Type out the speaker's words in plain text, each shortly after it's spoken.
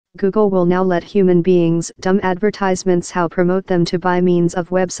Google will now let human beings dumb advertisements how promote them to by means of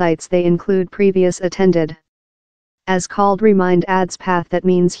websites they include previous attended. As called remind ads path that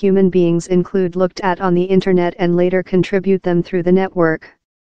means human beings include looked at on the internet and later contribute them through the network.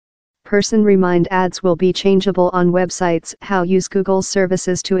 Person remind ads will be changeable on websites how use Google's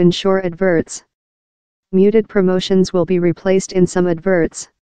services to ensure adverts. Muted promotions will be replaced in some adverts.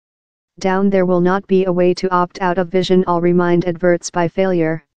 Down there will not be a way to opt out of vision all remind adverts by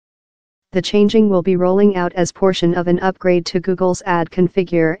failure. The changing will be rolling out as portion of an upgrade to Google's ad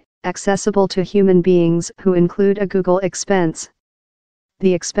configure, accessible to human beings who include a Google expense.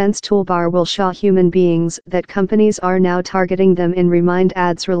 The expense toolbar will show human beings that companies are now targeting them in remind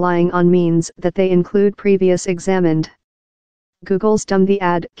ads relying on means that they include previous examined. Google's dumb the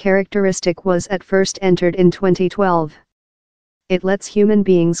ad characteristic was at first entered in 2012. It lets human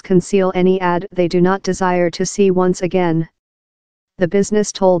beings conceal any ad they do not desire to see once again. The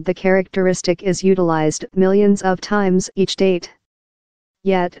business told the characteristic is utilized millions of times each date.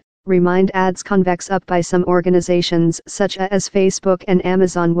 Yet, remind ads convex up by some organizations such as Facebook and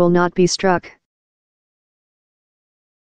Amazon will not be struck.